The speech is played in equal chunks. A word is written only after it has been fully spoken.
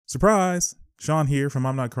Surprise! Sean here from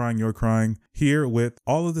I'm Not Crying, You're Crying, here with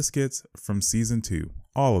all of the skits from season 2.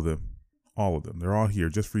 All of them. All of them. They're all here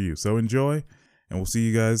just for you. So enjoy, and we'll see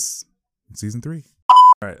you guys in season 3. All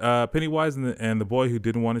right, Pennywise and the Boy Who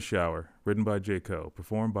Didn't Want to Shower, written by J. Cole,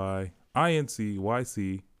 performed by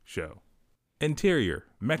INCYC Show. Interior,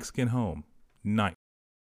 Mexican home, night.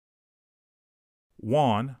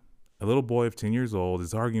 Juan, a little boy of 10 years old,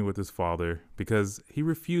 is arguing with his father because he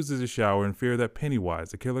refuses to shower in fear that Pennywise,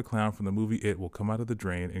 the killer clown from the movie It, will come out of the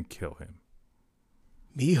drain and kill him.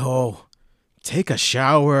 Mijo, take a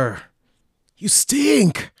shower. You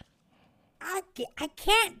stink. I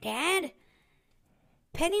can't, Dad.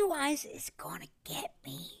 Pennywise is gonna get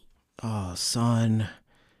me. Oh, son,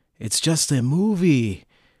 it's just a movie.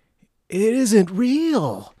 It isn't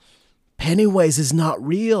real. Pennywise is not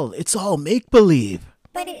real. It's all make-believe.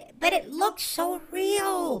 But it looks so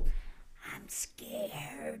real. I'm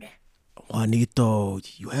scared. Juanito,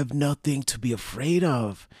 you have nothing to be afraid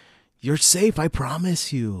of. You're safe, I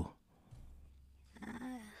promise you.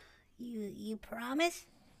 You promise?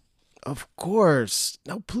 Of course.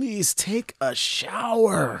 Now please take a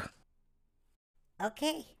shower.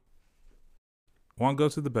 Okay. Juan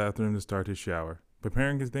goes to the bathroom to start his shower.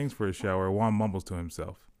 Preparing his things for his shower, Juan mumbles to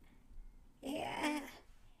himself. Yeah.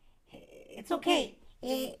 It's okay.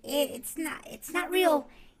 It's not real.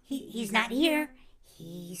 He's not here.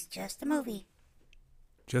 He's just a movie.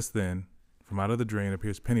 Just then, from out of the drain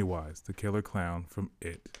appears Pennywise, the killer clown from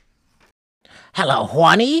It. Hello,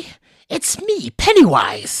 Juanie. It's me,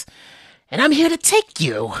 Pennywise. And I'm here to take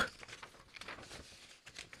you.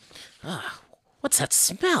 What's that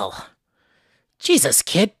smell? Jesus,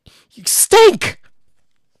 kid, you stink!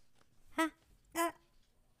 Huh?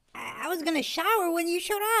 I was gonna shower when you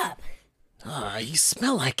showed up. You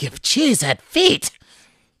smell like if cheese had feet.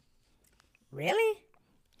 Really?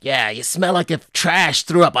 Yeah, you smell like if trash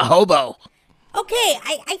threw up a hobo. Okay,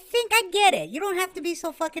 I think I get it. You don't have to be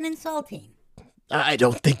so fucking insulting. I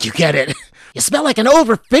don't think you get it. You smell like an old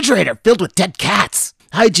refrigerator filled with dead cats.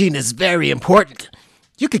 Hygiene is very important.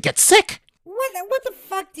 You could get sick. What the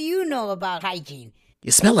fuck do you know about hygiene?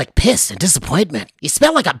 You smell like piss and disappointment. You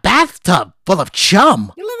smell like a bathtub full of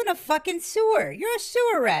chum. You live in a fucking sewer. You're a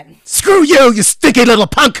sewer rat. Screw you stinky little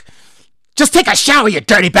punk. Just take a shower, you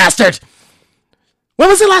dirty bastard. When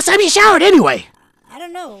was the last time you showered anyway? I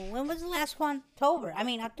don't know. When was the last one? October.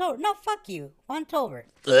 No, fuck you. October.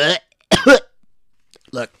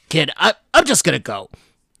 Look, kid, I'm just gonna go.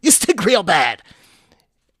 You stink real bad.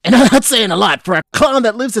 And I'm not saying a lot for a clown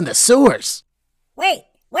that lives in the sewers. Wait.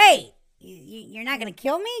 You're not gonna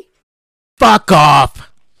kill me? Fuck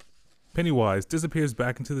off. Pennywise disappears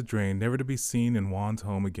back into the drain, never to be seen in Juan's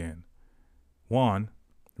home again. Juan,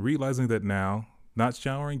 realizing that now not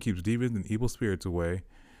showering keeps demons and evil spirits away,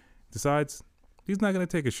 decides he's not going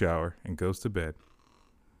to take a shower and goes to bed.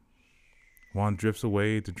 Juan drifts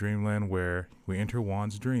away to dreamland where we enter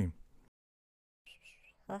Juan's dream.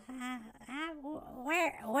 Where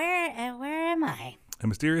am I? A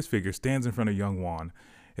mysterious figure stands in front of young Juan.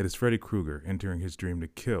 It is Freddy Krueger entering his dream to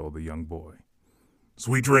kill the young boy.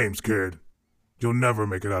 Sweet dreams, kid. You'll never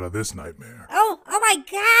make it out of this nightmare. Oh my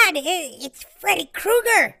God! It's Freddy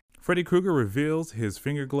Krueger! Freddy Krueger reveals his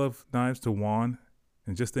finger glove knives to Juan,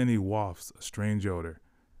 and just then he wafts a strange odor.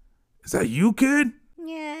 Is that you, kid?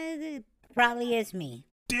 Yeah, it probably is me.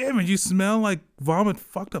 Damn it, you smell like vomit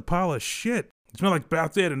fucked up pile of shit. You smell like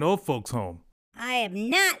bath at an old folks' home. I am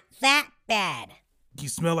not that bad. You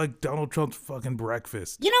smell like Donald Trump's fucking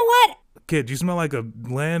breakfast. You know what? Kid, you smell like a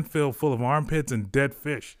landfill full of armpits and dead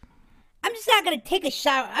fish. I'm just not gonna take a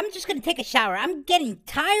shower. I'm just gonna take a shower. I'm getting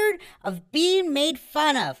tired of being made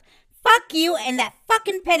fun of. Fuck you and that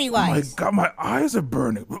fucking Pennywise. Oh my God, my eyes are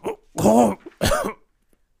burning. Oh.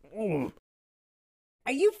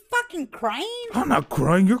 Are you fucking crying? I'm not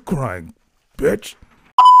crying, you're crying, bitch.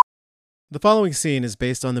 The following scene is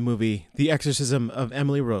based on the movie The Exorcism of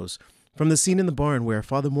Emily Rose, from the scene in the barn where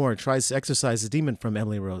Father Moore tries to exorcise the demon from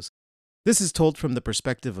Emily Rose. This is told from the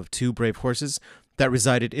perspective of two brave horses that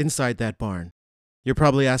resided inside that barn. You're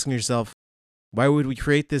probably asking yourself, why would we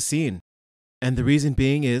create this scene? And the reason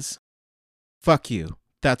being is, fuck you.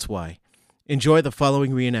 That's why. Enjoy the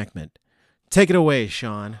following reenactment. Take it away,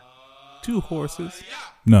 Sean. Two horses?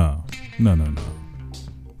 No.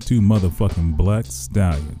 Two motherfucking black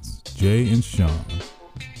stallions, Jay and Sean.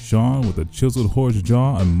 Sean with a chiseled horse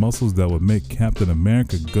jaw and muscles that would make Captain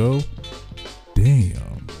America go,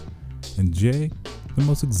 damn. And Jay, the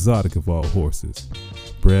most exotic of all horses,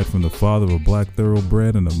 bred from the father of a black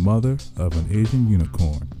thoroughbred and the mother of an Asian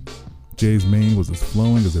unicorn. Jay's mane was as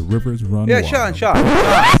flowing as the rivers run wild. Sean.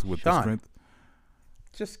 With the Sean. strength.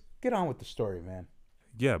 Just get on with the story, man.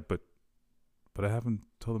 Yeah, but I haven't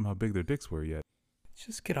told them how big their dicks were yet.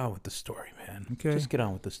 Just get on with the story, man. Okay. Just get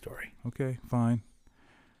on with the story. Okay, fine.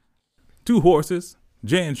 2 horses,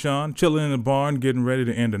 Jay and Sean, chilling in the barn, getting ready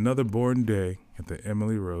to end another boring day at the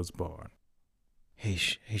Emily Rose barn. Hey,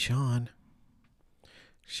 Sean.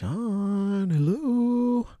 Sean,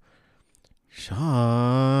 hello. Sean.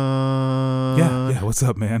 Yeah, what's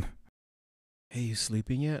up, man? Hey, you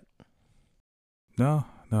sleeping yet? No,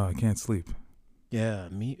 I can't sleep. Yeah,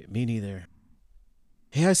 me neither.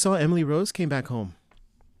 Hey, I saw Emily Rose came back home.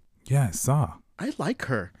 Yeah, I saw. I like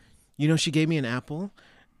her. You know, she gave me an apple,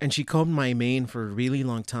 and she combed my mane for a really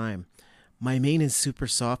long time. My mane is super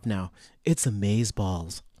soft now. It's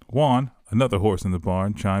amazeballs. Juan, another horse in the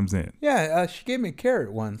barn, chimes in. Yeah, she gave me a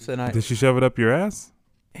carrot once, and Did she shove it up your ass?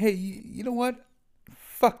 Hey, you know what?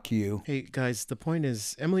 Fuck you. Hey, guys, the point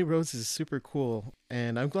is, Emily Rose is super cool,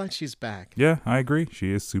 and I'm glad she's back. Yeah, I agree.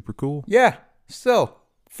 She is super cool. Yeah, so,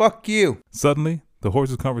 fuck you. Suddenly, the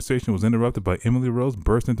horse's conversation was interrupted by Emily Rose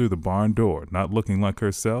bursting through the barn door, not looking like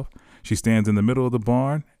herself. She stands in the middle of the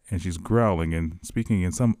barn, and she's growling and speaking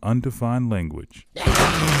in some undefined language.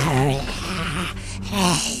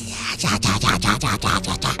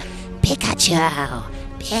 Pikachu!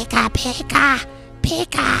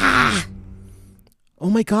 Pika! Oh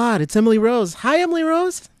my god, it's Emily Rose. Hi, Emily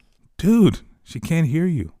Rose. Dude, she can't hear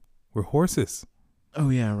you. We're horses. Oh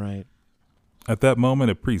yeah, right. At that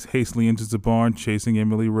moment, a priest hastily enters the barn, chasing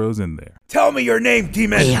Emily Rose in there. Tell me your name,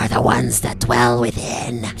 demon! We are the ones that dwell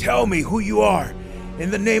within. Tell me who you are,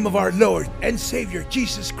 in the name of our Lord and Savior,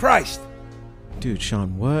 Jesus Christ! Dude,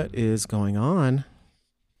 Sean, what is going on?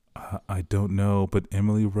 I don't know, but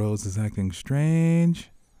Emily Rose is acting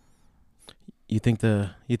strange. You think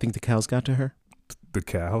the cows got to her? The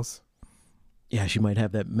cows? Yeah, she might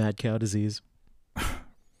have that mad cow disease.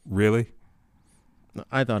 Really?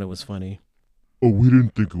 I thought it was funny. Oh, we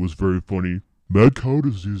didn't think it was very funny. Mad cow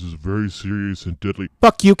disease is very serious and deadly.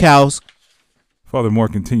 Fuck you, cows. Father Moore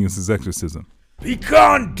continues his exorcism. Be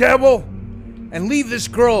gone, devil! And leave this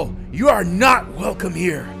girl. You are not welcome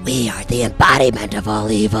here. We are the embodiment of all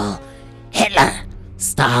evil. Hitler,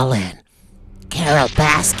 Stalin, Carol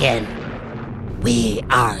Baskin. We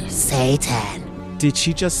are Satan. Did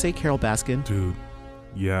she just say Carol Baskin? Dude,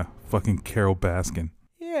 yeah, fucking Carol Baskin.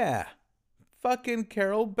 Yeah, fucking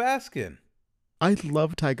Carol Baskin. I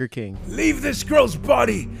love Tiger King. Leave this girl's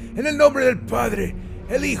body en el nombre del Padre,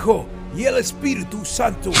 el Hijo y el Espíritu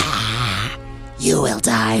Santo. You will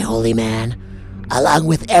die, holy man, along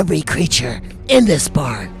with every creature in this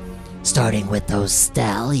barn, starting with those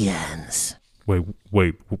stallions. Wait,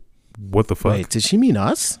 what the fuck? Wait, did she mean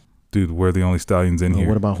us? Dude, we're the only stallions in Oh, here.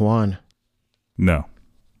 what about Juan? No.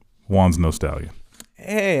 Juan's no stallion.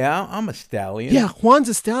 Hey, I'm a stallion. Yeah, Juan's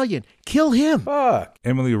a stallion. Kill him. Fuck.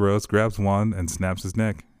 Emily Rose grabs Juan and snaps his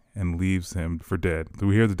neck and leaves him for dead.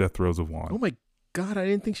 We hear the death throes of Juan. Oh my god, I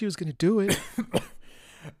didn't think she was going to do it.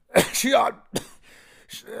 Sean.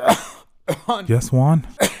 Yes, Juan?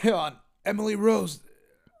 Sean. Emily Rose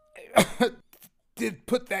did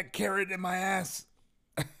put that carrot in my ass.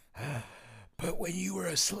 But when you were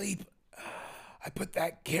asleep, I put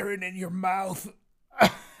that carrot in your mouth.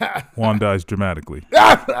 Juan dies dramatically.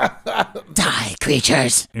 Die,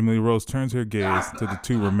 creatures. Emily Rose turns her gaze to the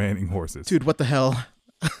 2 remaining horses. Dude, what the hell?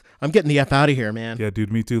 I'm getting the F out of here, man. Yeah,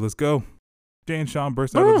 dude, me too. Let's go. Jay and Sean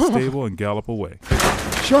burst out of the stable and gallop away.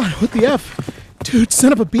 Sean, what the F? Dude,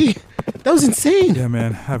 son of a B. That was insane. Yeah,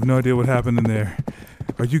 man, I have no idea what happened in there.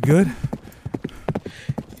 Are you good?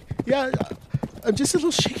 Yeah, I'm just a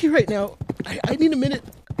little shaky right now. I need a minute.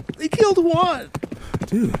 They killed Juan.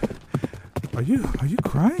 Dude, are you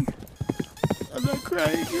crying? I'm not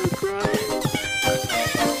crying. You're crying.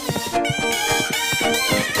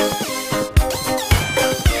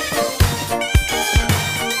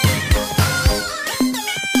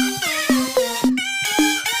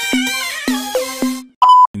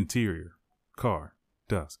 Interior. Car.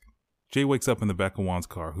 Dusk. Jay wakes up in the back of Juan's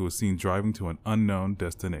car, who is seen driving to an unknown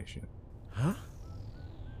destination. Huh?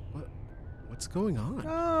 What's going on?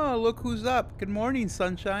 Oh, look who's up. Good morning,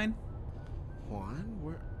 sunshine. Juan,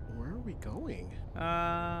 where are we going?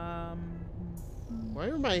 Um, Why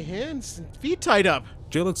are my hands and feet tied up?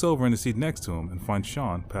 Jay looks over in the seat next to him and finds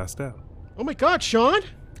Sean passed out. Oh my god, Sean!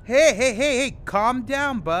 Hey, calm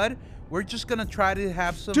down, bud. We're just gonna try to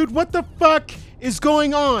have some... Dude, what the fuck is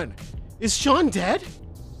going on? Is Sean dead?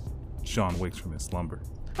 Sean wakes from his slumber.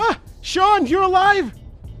 Ah! Sean, you're alive!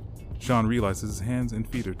 Sean realizes his hands and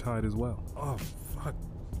feet are tied as well. Oh, fuck.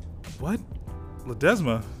 What?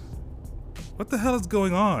 Ledesma? What the hell is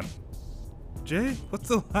going on? Jay, what's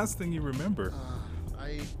the last thing you remember?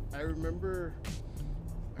 I remember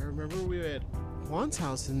we had Juan's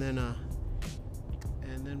house, and then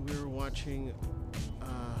we were watching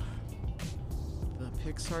the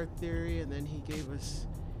Pixar Theory, and then he gave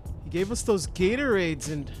us those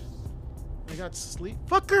Gatorades, and I got sleep.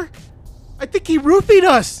 Fucker! I think he roofied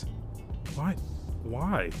us. Why?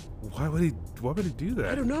 Why would he do that?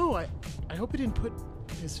 I don't know. I hope he didn't put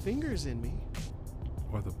his fingers in me.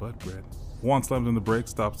 Or the butt bread. Juan slams on the brakes,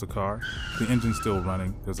 stops the car. The engine's still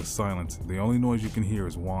running. There's a silence. The only noise you can hear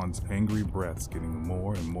is Juan's angry breaths getting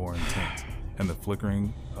more and more intense, and the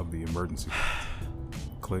flickering of the emergency lights.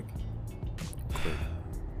 Click, click,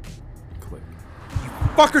 click.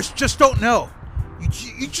 Fuckers just don't know.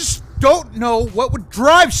 You just don't know what would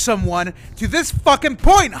drive someone to this fucking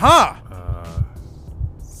point, huh?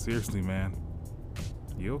 Seriously, man.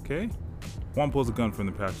 You okay? Juan pulls a gun from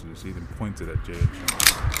the passenger seat and points it at Jay and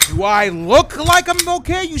Sean. Do I look like I'm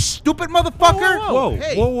okay, you stupid motherfucker? Whoa,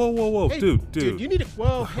 Hey. whoa, Hey, dude. you need to.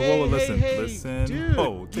 Whoa, hey, listen, hey, listen. Dude,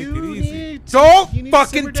 Whoa, take you it easy. need to- Don't you need to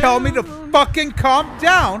fucking simmer tell me to down. fucking calm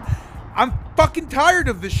down. I'm fucking tired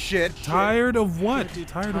of this shit. Tired of what? Yeah, dude,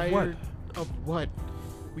 Tired of what? Of what?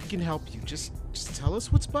 We can help you. Just tell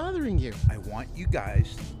us what's bothering you. I want you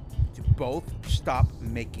guys to both stop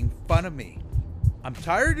making fun of me. I'm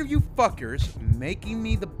tired of you fuckers making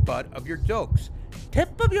me the butt of your jokes.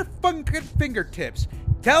 Tip of your fucking fingertips.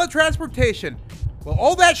 Teletransportation. Well,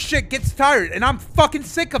 all that shit gets tired, and I'm fucking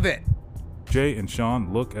sick of it. Jay and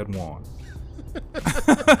Sean look at Juan.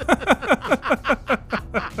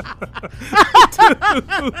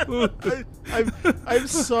 I'm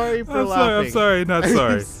sorry for I'm laughing. sorry, not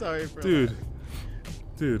sorry. I'm sorry for Dude. laughing.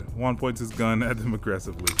 Dude, Juan points his gun at them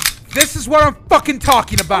aggressively. This is what I'm fucking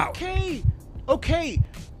talking about. Okay.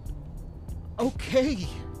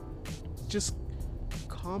 Just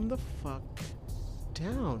calm the fuck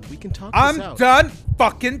down. We can talk I'm this out. done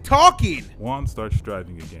fucking talking. Juan starts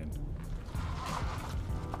driving again.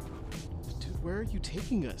 Dude, where are you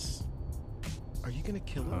taking us? Are you gonna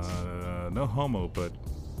kill us? No homo, but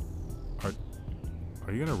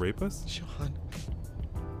are you gonna rape us? Sean.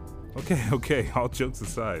 Okay. All jokes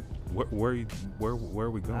aside, where are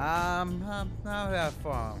we going? Not that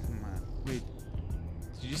far. Wait.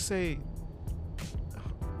 Did you say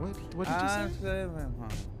what did you say?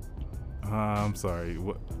 I'm sorry.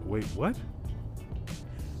 Wait, what?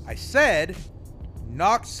 I said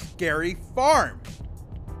Knox Scary Farm.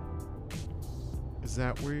 Is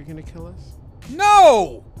that where you're gonna kill us?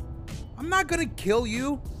 No! I'm not gonna kill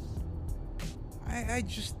you. I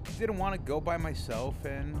just didn't want to go by myself,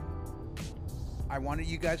 and I wanted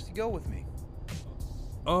you guys to go with me.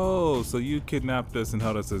 Oh, so you kidnapped us and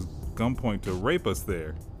held us as gunpoint to rape us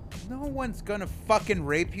there. No one's gonna fucking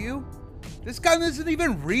rape you. This gun isn't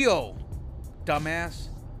even real, dumbass.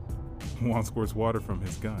 Juan squirts water from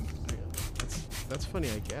his gun. That's funny,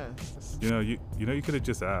 I guess. You could have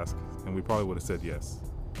just asked, and we probably would have said yes.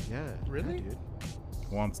 Yeah. Really? Yeah, dude.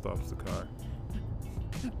 Juan stops the car.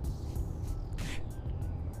 Yeah,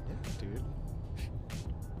 dude.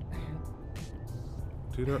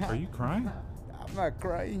 Dude, are you crying? I'm not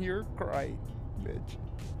crying, you're crying, bitch.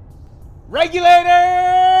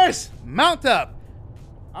 Regulators! Mount up!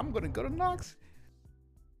 I'm gonna go to Knox.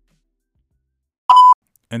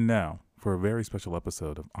 And now, for a very special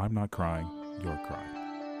episode of I'm Not Crying, You're Crying.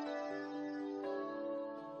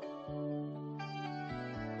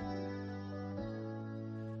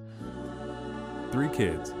 Three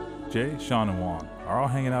kids, Jay, Sean, and Juan, are all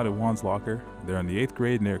hanging out at Juan's locker. They're in the 8th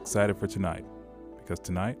grade and they're excited for tonight, because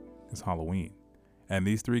tonight is Halloween. And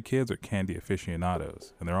these three kids are candy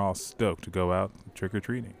aficionados, and they're all stoked to go out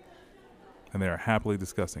trick-or-treating. And they are happily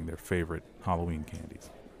discussing their favorite Halloween candies.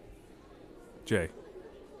 Jay,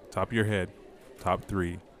 top of your head, top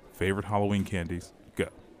 3 favorite Halloween candies, go.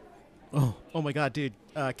 Oh my god, dude.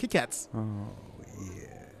 Kit Kats. Oh,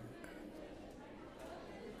 yeah.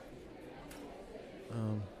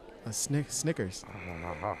 Snickers.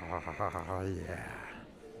 Yeah.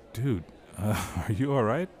 Dude, are you all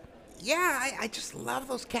right? Yeah, I just love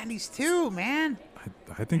those candies too, man.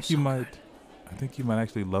 I think you might. I think you might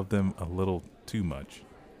actually love them a little too much.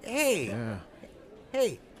 Hey, Yeah.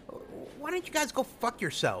 hey, why don't you guys go fuck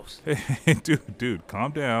yourselves? Hey, dude,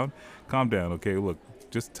 calm down, okay? Look,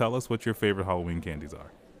 just tell us what your favorite Halloween candies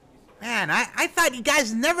are. Man, I thought you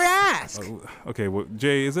guys never asked. Okay, well,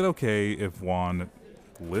 Jay, is it okay if Juan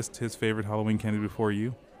lists his favorite Halloween candy before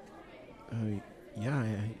you?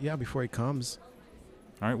 Yeah, before he comes.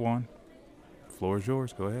 All right, Juan, floor is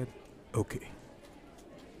yours. Go ahead. Okay.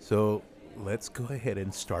 So let's go ahead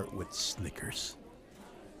and start with Snickers.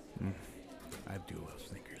 I do love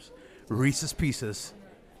Snickers. Reese's Pieces.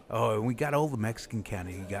 Oh, and we got all the Mexican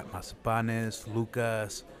candy. You got Mazapanes,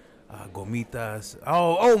 Lucas, gomitas.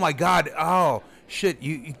 Oh my God. Oh, shit.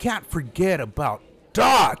 You can't forget about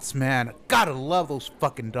dots, man. Gotta love those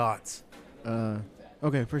fucking dots.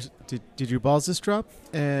 Okay, first, did your balls just drop?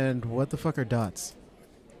 And what the fuck are dots?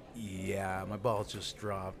 Yeah, my balls just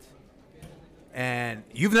dropped. And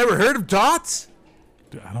you've never heard of dots?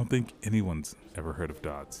 Dude, I don't think anyone's ever heard of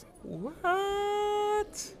dots.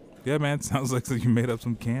 What? Yeah, man, sounds like you made up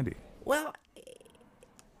some candy. Well,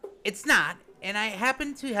 it's not, and I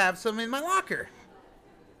happen to have some in my locker.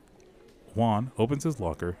 Juan opens his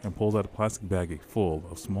locker and pulls out a plastic baggie full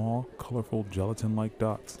of small, colorful, gelatin-like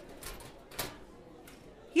dots.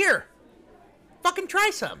 Here, fucking try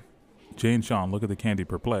some. Jay and Sean look at the candy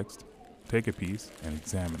perplexed, take a piece, and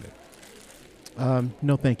examine it.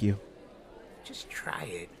 No thank you. Just try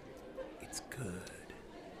it. It's good.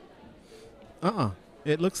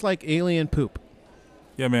 It looks like alien poop.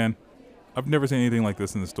 Yeah, man, I've never seen anything like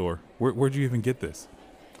this in the store. Where'd you even get this?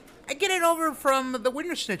 I get it over from the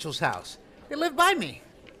Winter Schnitzel's house. They live by me.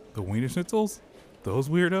 The Wiener Schnitzels? Those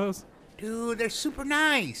weirdos? Dude, they're super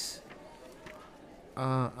nice.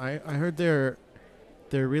 I heard they're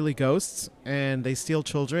really ghosts, and they steal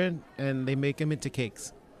children, and they make them into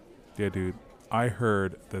cakes. Yeah, dude, I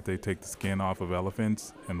heard that they take the skin off of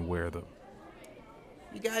elephants and wear them.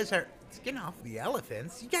 You guys are skin off the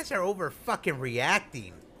elephants. You guys are over fucking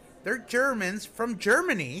reacting. They're Germans from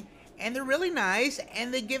Germany, and they're really nice,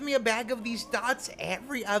 and they give me a bag of these dots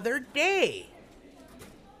every other day.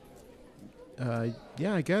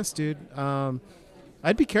 Yeah, I guess, dude.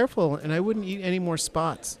 I'd be careful, and I wouldn't eat any more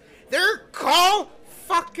spots. They're called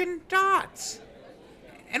fucking dots.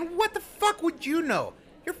 And what the fuck would you know?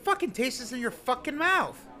 Your fucking taste is in your fucking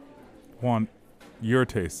mouth. Juan, your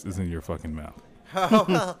taste is in your fucking mouth. Oh,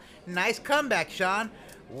 well, nice comeback, Sean.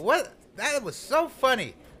 What? That was so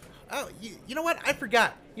funny. Oh, you know what? I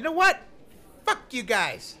forgot. You know what? Fuck you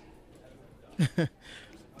guys.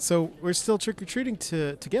 So we're still trick-or-treating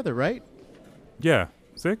together, right? Yeah,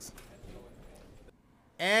 6?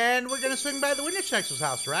 And we're gonna swing by the Winter Schnitzel's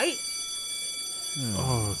house, right?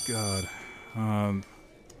 Oh, God.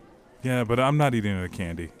 Yeah, but I'm not eating the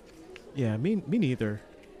candy. Yeah, me neither.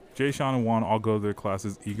 Jay, Sean, and Juan all go to their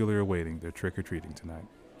classes, eagerly awaiting their trick-or-treating tonight.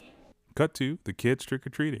 Cut to the kids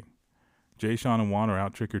trick-or-treating. Jay, Sean, and Juan are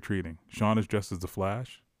out trick-or-treating. Sean is dressed as the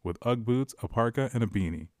Flash, with Ugg boots, a parka, and a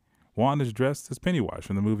beanie. Juan is dressed as Pennywise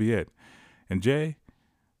from the movie It. And Jay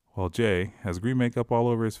has green makeup all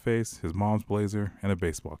over his face, his mom's blazer, and a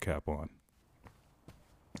baseball cap on.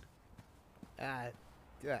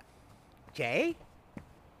 Jay?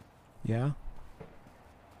 Yeah?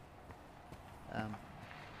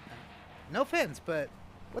 No offense, but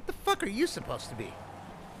what the fuck are you supposed to be?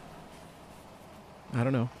 I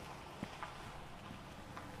don't know.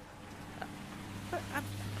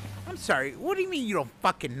 I'm sorry, what do you mean you don't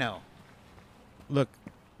fucking know? Look,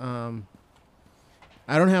 I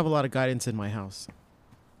don't have a lot of guidance in my house.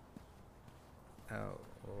 Oh,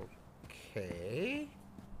 okay.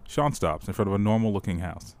 Sean stops in front of a normal-looking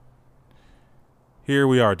house. Here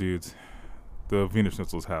we are, dudes. The Wiener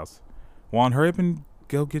Schnitzel's house. Juan, hurry up and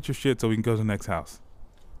go get your shit so we can go to the next house.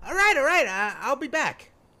 All right, I'll be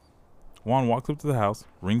back. Juan walks up to the house,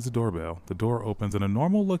 rings the doorbell. The door opens, and a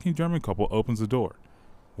normal-looking German couple opens the door.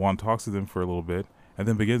 Juan talks to them for a little bit, and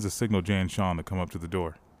then begins to signal Jay and Sean to come up to the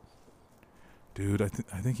door. Dude, I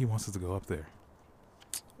think he wants us to go up there.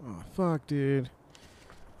 Oh, fuck, dude.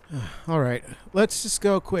 All right, let's just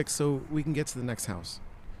go quick so we can get to the next house.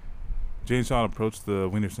 Jay and Sean approach the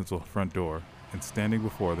Wiener Schnitzel front door, and standing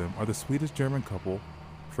before them are the sweetest German couple,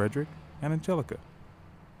 Frederick and Angelica.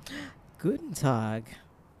 Guten Tag.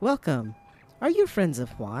 Welcome. Are you friends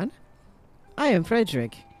of Juan? I am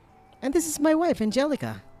Frederick, and this is my wife,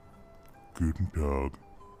 Angelica. Guten Tag.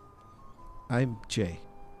 I'm Jay.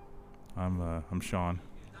 I'm Sean.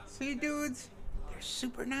 See, dudes, they're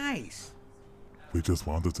super nice. We just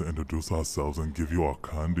wanted to introduce ourselves and give you our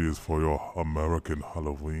candies for your American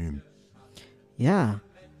Halloween. Yeah,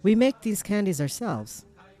 we make these candies ourselves.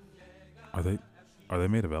 Are they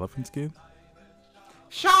made of elephant skin?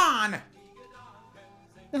 Sean!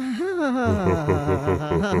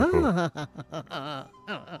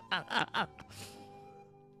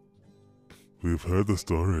 We've heard the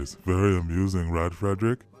stories. Very amusing, right,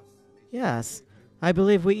 Frederick? Yes, I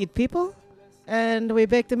believe we eat people, and we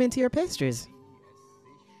bake them into your pastries.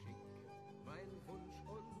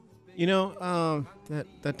 You know,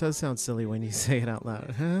 that does sound silly when you say it out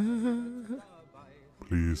loud.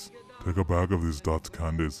 Please, take a bag of these Dots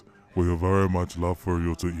candies. We would very much love for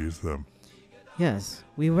you to eat them. Yes,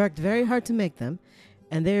 we worked very hard to make them,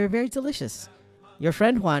 and they are very delicious. Your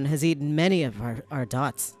friend Juan has eaten many of our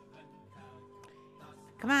dots.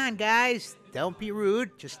 Come on, guys. Don't be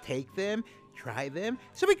rude. Just take them, try them,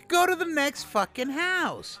 so we can go to the next fucking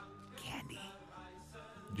house. Candy.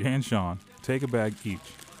 Jay and Sean take a bag each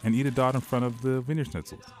and eat a dot in front of the Wiener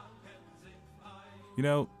Schnitzels. You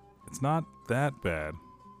know, it's not that bad.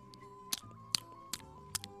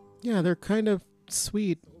 Yeah, they're kind of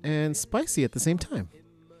sweet and spicy at the same time.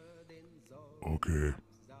 Okay,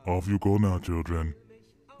 off you go now, children.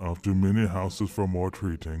 Off to many houses for more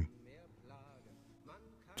treating.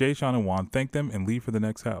 Jay, Sean, and Juan thank them and leave for the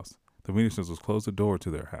next house. The Wiener Schnitzels close the door to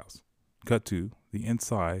their house. Cut to the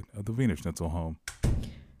inside of the Wiener Schnitzel home.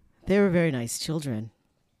 They were very nice children.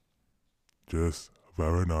 Just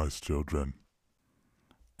very nice children.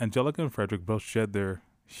 Angelica and Frederick both shed their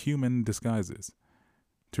human disguises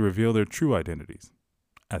to reveal their true identities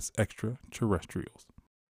as extraterrestrials.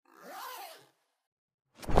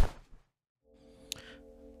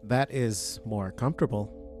 That is more comfortable.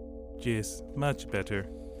 Yes, much better.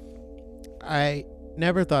 I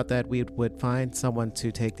never thought that we would find someone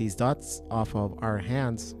to take these dots off of our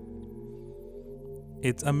hands.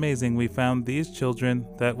 It's amazing we found these children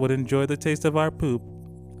that would enjoy the taste of our poop,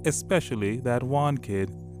 especially that Juan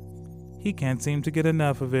kid. He can't seem to get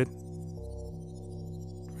enough of it.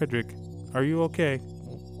 Frederick, are you okay?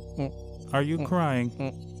 Are you crying?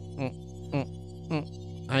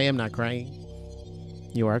 I am not crying.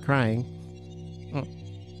 You are crying.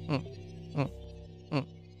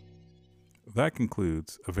 That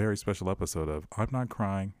concludes a very special episode of I'm Not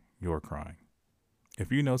Crying, You're Crying.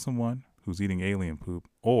 If you know someone who's eating alien poop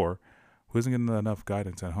or who isn't getting enough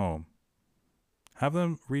guidance at home, have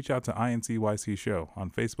them reach out to INCYC Show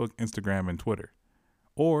on Facebook, Instagram, and Twitter.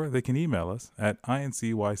 Or they can email us at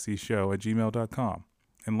incYcshow@gmail.com.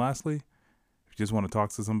 And lastly, if you just want to talk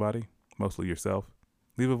to somebody, mostly yourself,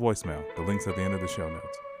 leave a voicemail. The link's at the end of the show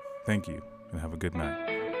notes. Thank you, and have a good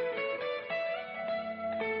night.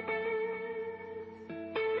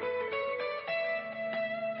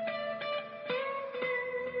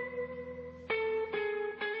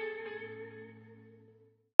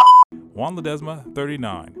 Juan Ledesma,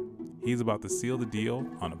 39. He's about to seal the deal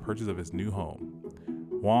on the purchase of his new home.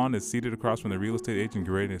 Juan is seated across from the real estate agent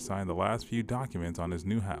getting ready to sign the last few documents on his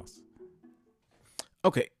new house.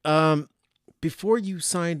 Okay, before you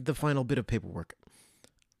sign the final bit of paperwork,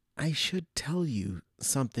 I should tell you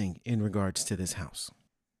something in regards to this house.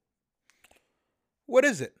 What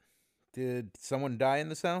is it? Did someone die in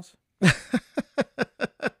this house?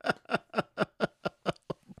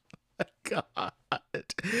 God.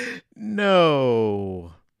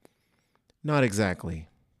 No. Not exactly.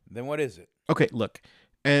 Then what is it? Okay, look.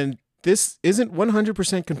 And this isn't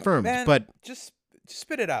 100% confirmed, Man, but just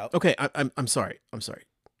spit it out. okay, I'm sorry. I'm sorry.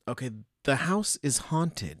 Okay, the house is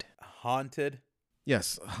haunted. Haunted?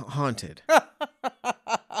 Yes, haunted.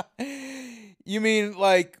 You mean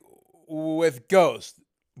like with ghosts?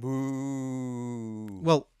 Boo.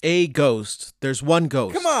 Well, a ghost. There's one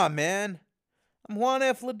ghost. Come on, man. I'm Juan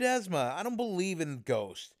F. Ledesma. I don't believe in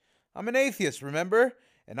ghosts. I'm an atheist, remember?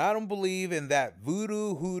 And I don't believe in that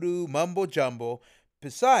voodoo, hoodoo, mumbo jumbo.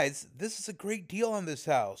 Besides, this is a great deal on this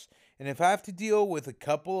house. And if I have to deal with a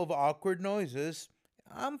couple of awkward noises,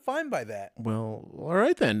 I'm fine by that. Well, all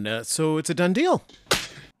right then. So it's a done deal.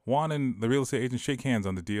 Juan and the real estate agent shake hands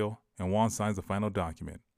on the deal, and Juan signs the final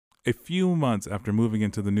document. A few months after moving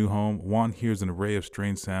into the new home, Juan hears an array of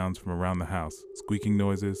strange sounds from around the house. Squeaking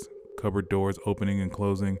noises, cupboard doors opening and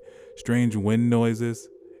closing, strange wind noises,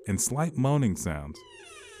 and slight moaning sounds.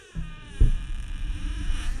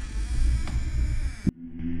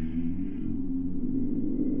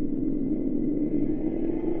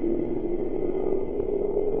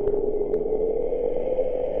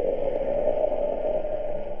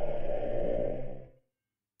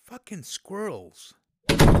 Fucking squirrels.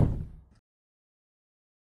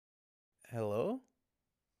 Hello?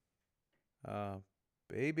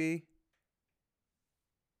 Baby?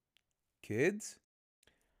 Kids?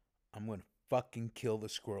 I'm gonna fucking kill the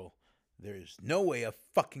squirrel. There's no way a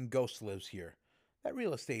fucking ghost lives here. That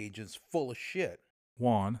real estate agent's full of shit.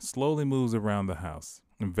 Juan slowly moves around the house,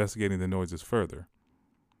 investigating the noises further.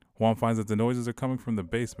 Juan finds that the noises are coming from the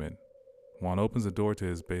basement. Juan opens the door to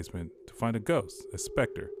his basement to find a ghost, a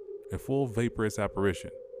specter, a full vaporous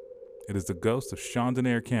apparition. It is the ghost of Sean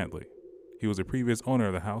Denaire Cantley. He was a previous owner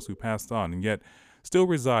of the house who passed on and yet still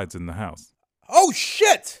resides in the house. Oh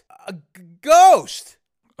shit! A ghost!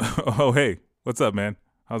 Oh, hey, what's up, man?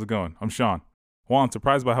 How's it going? I'm Sean. Juan,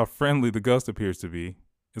 surprised by how friendly the ghost appears to be,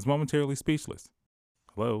 is momentarily speechless.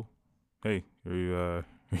 Hello? Hey, are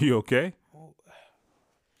you okay?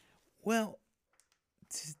 Well,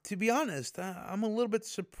 to be honest, I'm a little bit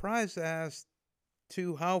surprised as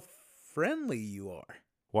to how friendly you are.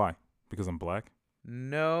 Why? Because I'm black?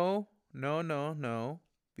 No.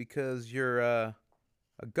 Because you're a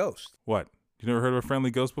ghost. What? You never heard of a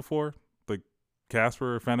friendly ghost before? Like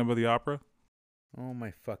Casper or Phantom of the Opera? Oh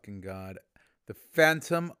my fucking God. The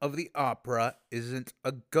Phantom of the Opera isn't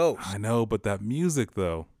a ghost. I know, but that music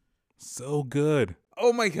though, so good.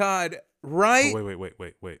 Oh my God. Right? Oh,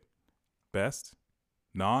 wait. Best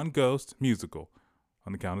non-ghost musical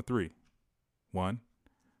on the count of 3. 1,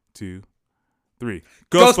 2, 3.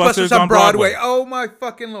 Ghostbusters on Broadway. Oh my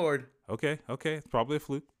fucking Lord. Okay. It's probably a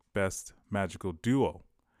fluke. Best magical duo.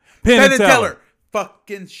 Penn and Teller.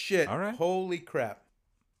 Fucking shit. All right. Holy crap.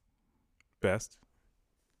 Best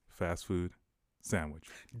fast food sandwich.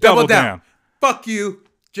 Double down. Fuck you,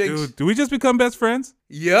 Jinx. Dude, do we just become best friends?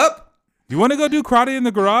 Yep. You want to go do karate in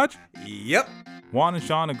the garage? Yep. Juan and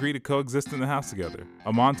Sean agree to coexist in the house together.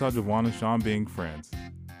 A montage of Juan and Sean being friends.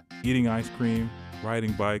 Eating ice cream,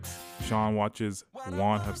 riding bikes. Sean watches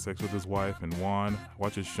Juan have sex with his wife, and Juan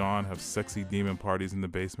watches Sean have sexy demon parties in the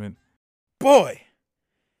basement. Boy,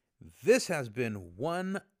 this has been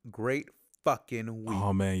one great fucking week.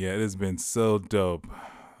 Oh man, yeah, it has been so dope.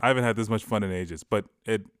 I haven't had this much fun in ages, but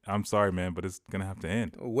I'm sorry, man, but it's gonna have to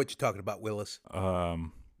end. What you talking about, Willis?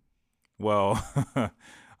 Well,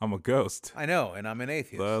 I'm a ghost. I know, and I'm an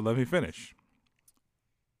atheist. Let me finish.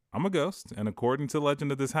 I'm a ghost, and according to the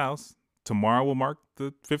legend of this house, tomorrow will mark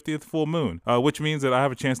the 50th full moon, which means that I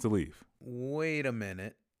have a chance to leave. Wait a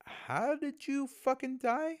minute. How did you fucking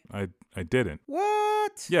die? I didn't.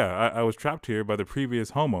 What? Yeah, I was trapped here by the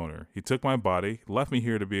previous homeowner. He took my body, left me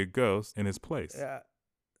here to be a ghost in his place.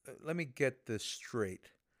 Let me get this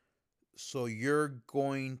straight. So you're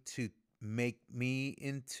going to make me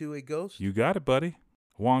into a ghost? You got it, buddy.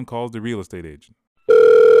 Juan calls the real estate agent.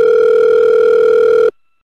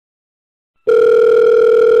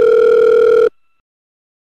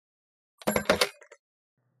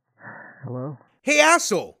 Hello? Hey,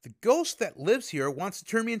 asshole! The ghost that lives here wants to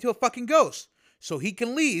turn me into a fucking ghost so he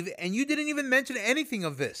can leave, and you didn't even mention anything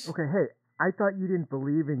of this. Okay, hey, I thought you didn't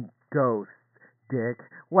believe in ghosts, dick.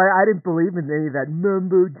 Why, I didn't believe in any of that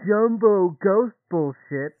mumbo-jumbo ghost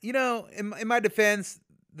bullshit. You know, in my defense,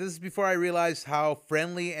 this is before I realized how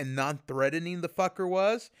friendly and non-threatening the fucker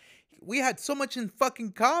was. We had so much in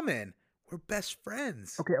fucking common. We're best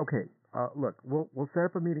friends. Okay. Look, we'll set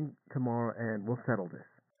up a meeting tomorrow and we'll settle this.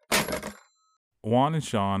 Juan and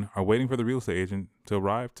Sean are waiting for the real estate agent to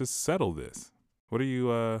arrive to settle this. What are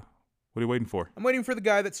you waiting for? I'm waiting for the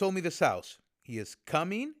guy that sold me this house. He is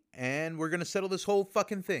coming, and we're gonna settle this whole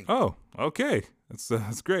fucking thing. Oh, okay.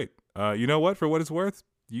 That's great. You know what? For what it's worth,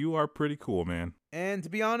 you are pretty cool, man. And to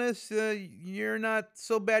be honest, you're not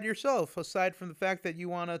so bad yourself, aside from the fact that you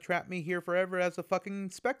want to trap me here forever as a fucking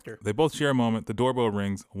specter. They both share a moment. The doorbell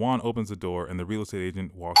rings. Juan opens the door, and the real estate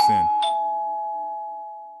agent walks in.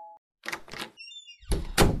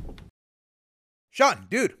 Sean,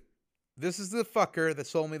 dude, this is the fucker that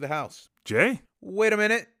sold me the house. Jay? Wait a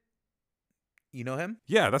minute. You know him?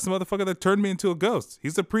 Yeah, that's the motherfucker that turned me into a ghost.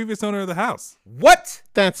 He's the previous owner of the house. What?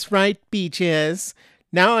 That's right, Beaches.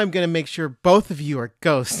 Now I'm going to make sure both of you are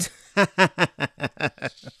ghosts.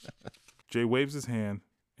 Jay waves his hand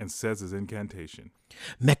and says his incantation.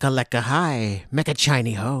 Mecca lecca hi, mecca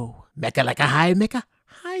chiny ho. Mecca lecca hi, mecca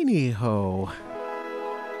hiney ho.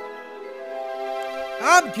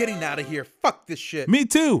 I'm getting out of here. Fuck this shit. Me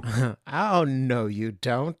too. Oh, no, you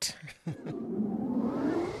don't.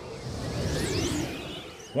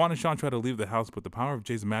 Juan and Sean try to leave the house, but the power of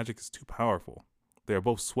Jay's magic is too powerful. They are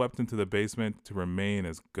both swept into the basement to remain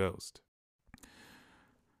as ghosts.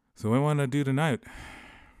 So what do we want to do tonight?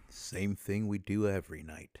 Same thing we do every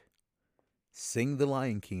night. Sing The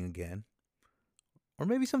Lion King again. Or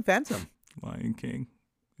maybe some Phantom. Lion King.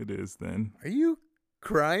 It is then. Are you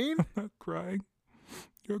crying? I'm not crying.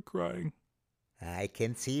 You're crying. I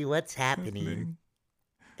can see what's happening.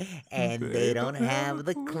 And they don't have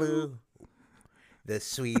the clue. The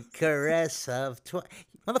sweet caress of...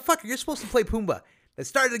 Motherfucker, you're supposed to play Pumbaa. Let's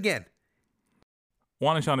start it again.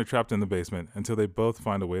 Juan and Sean are trapped in the basement until they both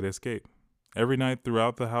find a way to escape. Every night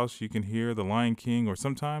throughout the house, you can hear The Lion King or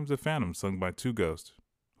sometimes The Phantom sung by two ghosts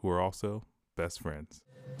who are also best friends.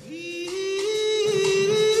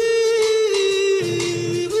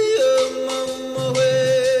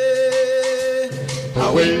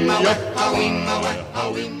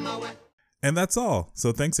 And that's all.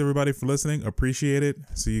 So thanks everybody for listening. Appreciate it.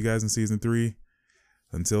 See you guys in season 3.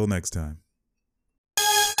 Until next time.